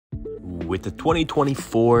With the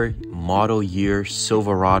 2024 model year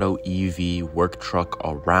Silverado EV work truck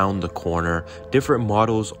around the corner, different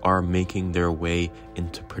models are making their way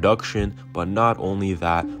into production, but not only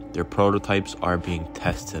that, their prototypes are being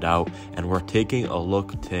tested out, and we're taking a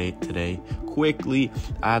look today quickly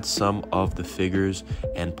at some of the figures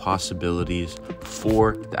and possibilities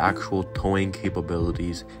for the actual towing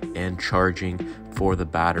capabilities and charging for the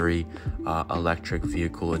battery electric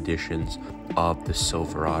vehicle editions of the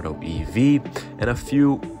Silverado EV. And a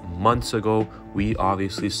few months ago, we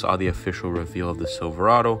obviously saw the official reveal of the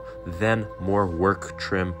Silverado, then more work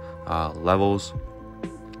trim levels.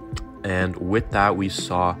 And with that, we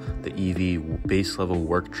saw the EV base level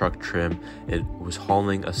work truck trim. It was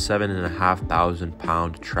hauling a 7,500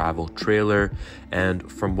 pound travel trailer.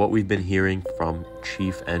 And from what we've been hearing from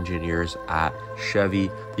chief engineers at Chevy,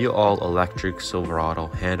 the all electric Silverado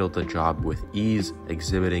handled the job with ease,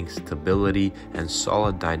 exhibiting stability and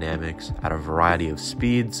solid dynamics at a variety of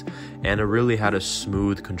speeds. And it really had a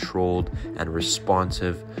smooth, controlled, and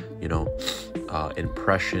responsive,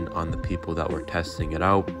 impression on the people that were testing it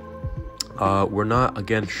out. We're not,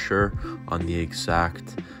 again, sure on the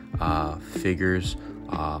exact figures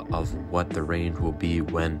of what the range will be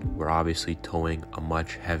when we're obviously towing a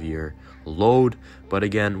much heavier load. But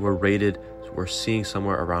again, we're seeing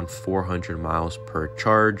somewhere around 400 miles per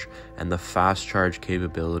charge, and the fast charge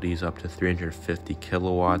capabilities up to 350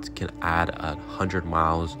 kilowatts can add 100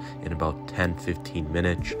 miles in about 10-15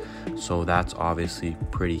 minutes. So that's obviously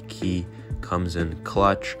pretty key. Comes in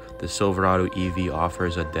clutch. The Silverado EV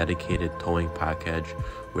offers a dedicated towing package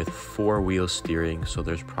with 4-wheel steering, so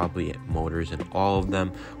there's probably motors in all of them,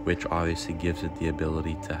 which obviously gives it the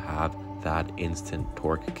ability to have that instant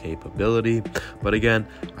torque capability. But again,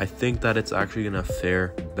 I think that it's actually going to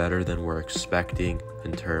fare better than we're expecting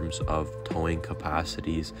in terms of towing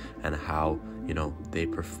capacities and how they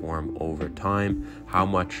perform over time. How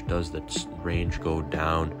much does the range go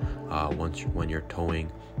down when you're towing,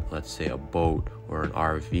 let's say, a boat or an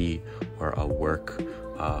RV or a work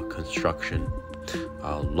construction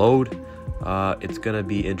load? It's going to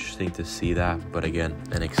be interesting to see that. But again,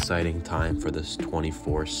 an exciting time for this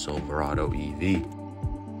 24 Silverado EV.